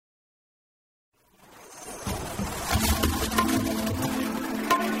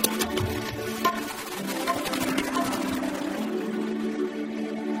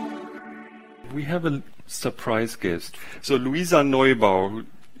we have a surprise guest. So Luisa Neubauer, who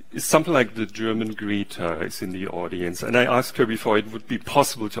is something like the German Greta, is in the audience. And I asked her before it would be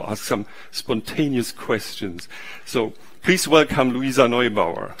possible to ask some spontaneous questions. So please welcome Luisa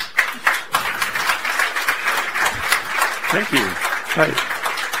Neubauer. Thank you. Hi.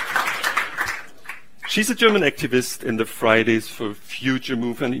 She's a German activist in the Fridays for Future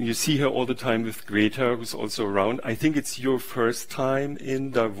movement, and you see her all the time with Greta, who's also around. I think it's your first time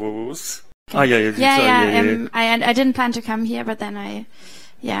in Davos. I didn't plan to come here, but then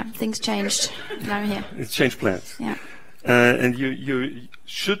things changed. Now I'm here. It's changed plans. Yeah. And you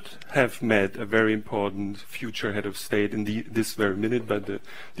should have met a very important future head of state in this very minute, but the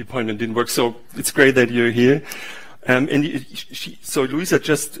appointment didn't work. So it's great that you're here. So Luisa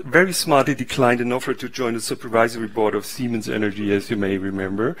just very smartly declined an offer to join the supervisory board of Siemens Energy, as you may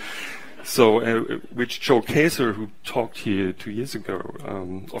remember. So, which Joe Kaeser, who talked here 2 years ago,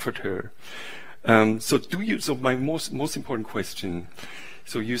 offered her. So my most important question.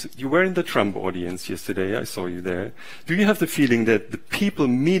 So you were in the Trump audience yesterday. I saw you there. Do you have the feeling that the people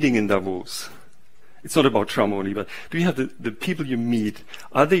meeting in Davos, it's not about Trump only, but do you have the people you meet,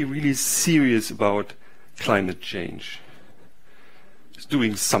 are they really serious about climate change? It's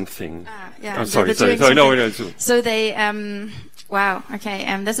doing something. Yeah. Sorry. No. So they, wow, okay,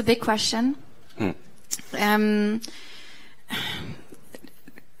 that's a big question.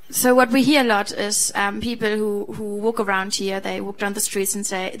 So what we hear a lot is people who walk around here, they walk down the streets and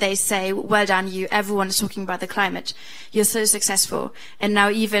they say, well done you, everyone is talking about the climate. You're so successful. And now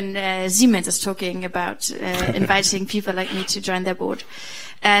even Siemens is talking about inviting people like me to join their board.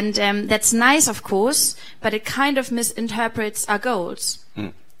 And that's nice, of course, but it kind of misinterprets our goals.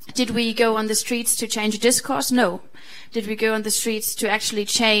 Did we go on the streets to change discourse? No. Did we go on the streets to actually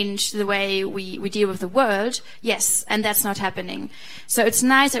change the way we deal with the world? Yes, and that's not happening. So it's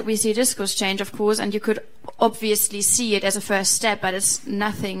nice that we see discourse change, of course, and you could obviously see it as a first step, but it's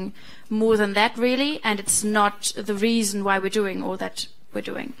nothing more than that, really, and it's not the reason why we're doing all that we're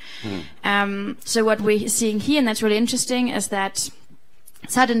doing. So what we're seeing here, and that's really interesting, is that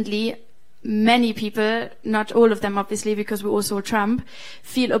suddenly many people, not all of them obviously because we all saw Trump,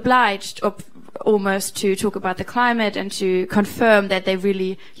 feel obliged almost to talk about the climate and to confirm that they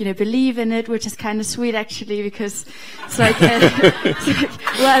really, believe in it, which is kind of sweet actually, because it's like,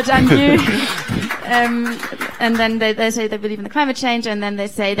 well done you. And then they say they believe in the climate change, and then they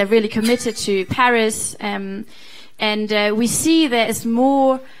say they're really committed to Paris. And we see there is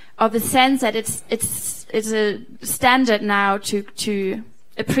more of a sense that it's a standard now to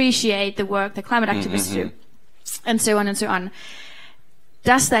appreciate the work the climate activists do, and so on and so on.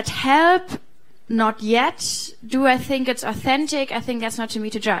 Does that help? Not yet. Do I think it's authentic? I think that's not to me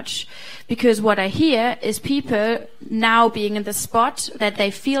to judge, because what I hear is people now being in the spot that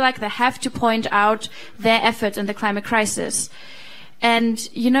they feel like they have to point out their efforts in the climate crisis. And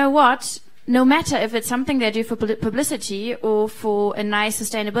you know what? No matter if it's something they do for publicity or for a nice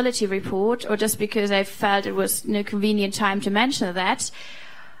sustainability report, or just because I felt it was no convenient time to mention that,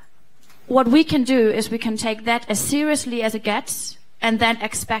 what we can do is we can take that as seriously as it gets and then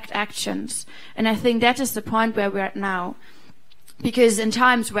expect actions. And I think that is the point where we're at now. Because in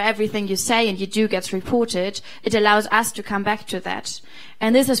times where everything you say and you do gets reported, it allows us to come back to that.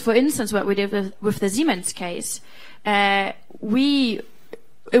 And this is, for instance, what we did with the Siemens case. It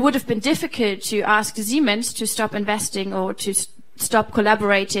would have been difficult to ask Siemens to stop investing or to stop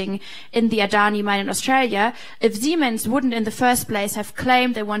collaborating in the Adani mine in Australia if Siemens wouldn't in the first place have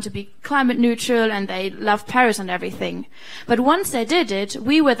claimed they want to be climate neutral and they love Paris and everything. But once they did it,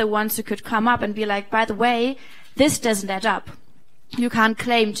 we were the ones who could come up and be like, by the way, this doesn't add up. You can't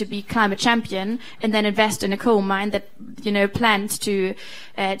claim to be climate champion and then invest in a coal mine that, plans to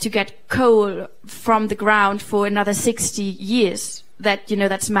get coal from the ground for another 60 years.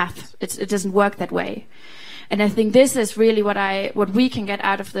 That's math. It doesn't work that way. And I think this is really what we can get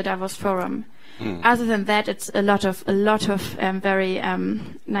out of the Davos Forum. Other than that, it's a lot of very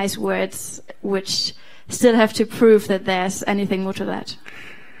nice words, which still have to prove that there's anything more to that.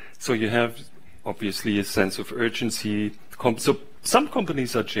 So you have obviously a sense of urgency. So some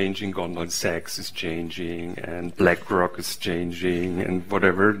companies are changing. Goldman Sachs is changing, and BlackRock is changing, and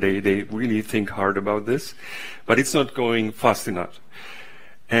whatever. They really think hard about this, but it's not going fast enough.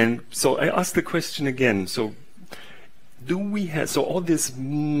 And so I ask the question again. So all this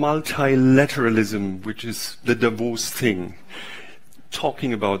multilateralism, which is the Davos thing,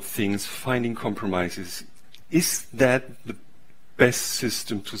 talking about things, finding compromises, is that the best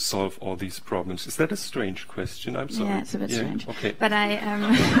system to solve all these problems? Is that a strange question? I'm sorry. Yeah, it's a bit strange. Okay. But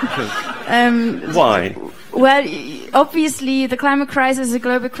Why? Well, obviously, the climate crisis is a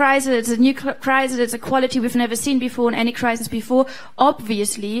global crisis. It's a new crisis. It's a quality we've never seen before in any crisis before.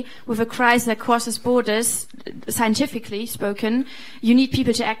 Obviously, with a crisis that crosses borders, scientifically spoken, you need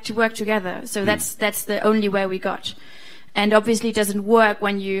people to work together. So that's the only way we got. And obviously, it doesn't work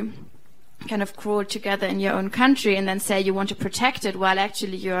when you kind of crawl together in your own country and then say you want to protect it while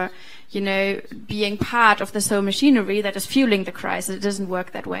actually you're, being part of this whole machinery that is fueling the crisis. It doesn't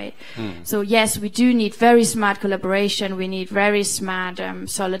work that way. So yes, we do need very smart collaboration. We need very smart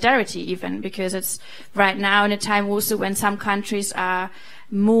solidarity even, because it's right now in a time also when some countries are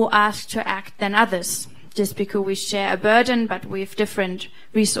more asked to act than others, just because we share a burden but with different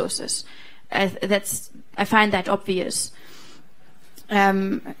resources. I find that obvious.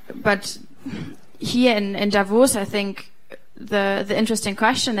 But here in Davos, I think the interesting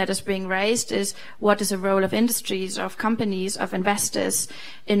question that is being raised is, what is the role of industries, of companies, of investors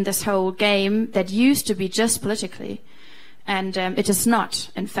in this whole game that used to be just politically? And it is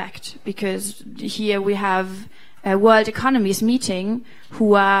not, in fact, because here we have world economies meeting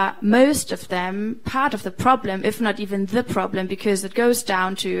who are, most of them, part of the problem, if not even the problem, because it goes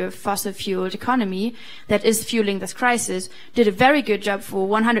down to a fossil-fueled economy that is fueling this crisis, did a very good job for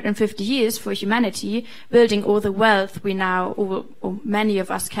 150 years for humanity, building all the wealth we now, or many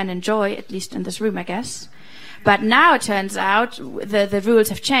of us can enjoy, at least in this room, I guess. But now it turns out the rules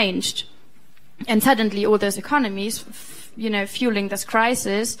have changed. And suddenly all those economies, fueling this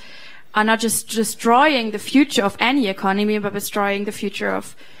crisis, are not just destroying the future of any economy, but destroying the future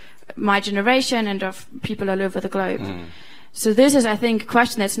of my generation and of people all over the globe. So this is, I think, a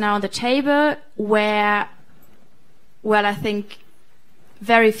question that's now on the table where, well, I think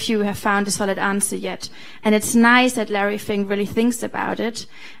very few have found a solid answer yet. And it's nice that Larry Fink really thinks about it.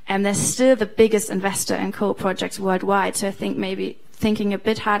 And they're still the biggest investor in coal projects worldwide. So I think maybe thinking a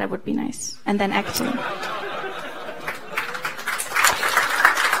bit harder would be nice. And then acting.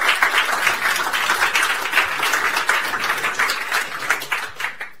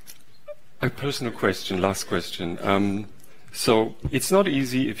 A personal question, last question. So it's not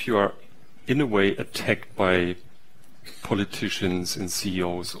easy if you are, in a way, attacked by politicians and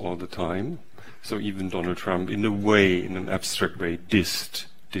CEOs all the time. So even Donald Trump, in a way, in an abstract way, dissed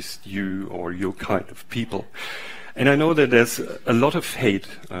you or your kind of people. And I know that there's a lot of hate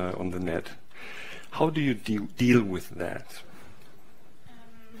on the net. How do you deal with that?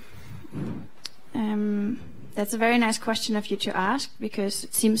 That's a very nice question of you to ask, because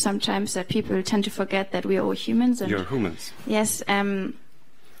it seems sometimes that people tend to forget that we are all humans. And you're humans. Yes, and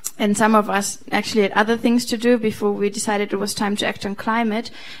some of us actually had other things to do before we decided it was time to act on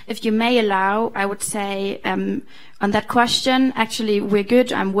climate. If you may allow, I would say on that question, actually we're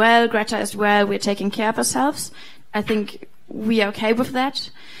good, I'm well, Greta is well, we're taking care of ourselves. I think we are okay with that.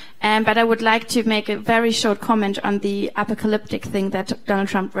 But I would like to make a very short comment on the apocalyptic thing that Donald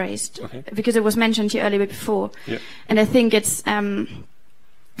Trump raised, because it was mentioned here earlier before. Yeah. And I think it's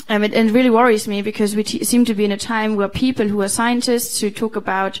it really worries me, because we seem to be in a time where people who are scientists, who talk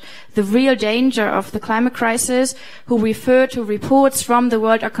about the real danger of the climate crisis, who refer to reports from the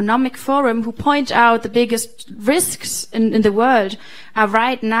World Economic Forum, who point out the biggest risks in the world are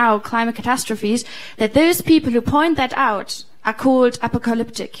right now climate catastrophes, that those people who point that out are called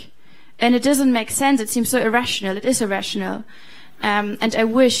apocalyptic. And it doesn't make sense. It seems so irrational. It is irrational. And I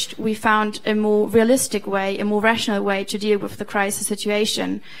wished we found a more realistic way, a more rational way to deal with the crisis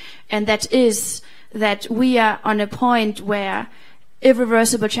situation. And that is that we are on a point where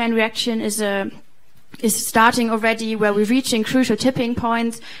irreversible chain reaction is starting already, where we're reaching crucial tipping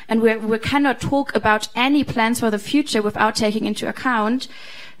points, and we cannot talk about any plans for the future without taking into account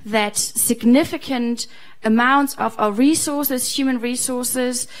that significant amounts of our resources, human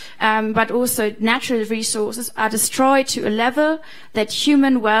resources, but also natural resources, are destroyed to a level that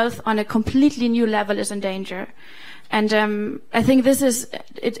human wealth on a completely new level is in danger. And I think this is,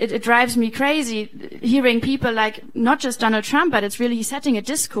 it drives me crazy hearing people like, not just Donald Trump, but it's really setting a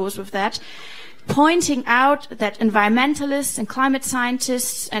discourse with that, pointing out that environmentalists and climate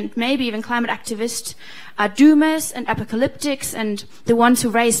scientists and maybe even climate activists are doomers and apocalyptics and the ones who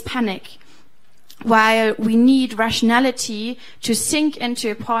raise panic, while we need rationality to sink into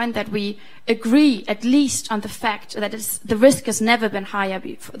a point that we agree at least on the fact that the risk has never been higher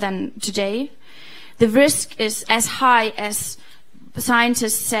than today. The risk is as high as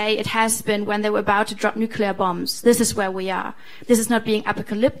scientists say it has been when they were about to drop nuclear bombs. This is where we are. This is not being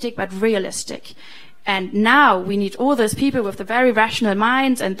apocalyptic, but realistic. And now we need all those people with the very rational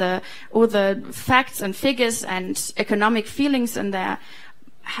minds and all the facts and figures and economic feelings in their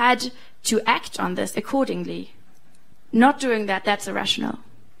head to act on this accordingly. Not doing that, that's irrational.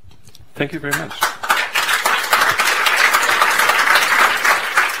 Thank you very much.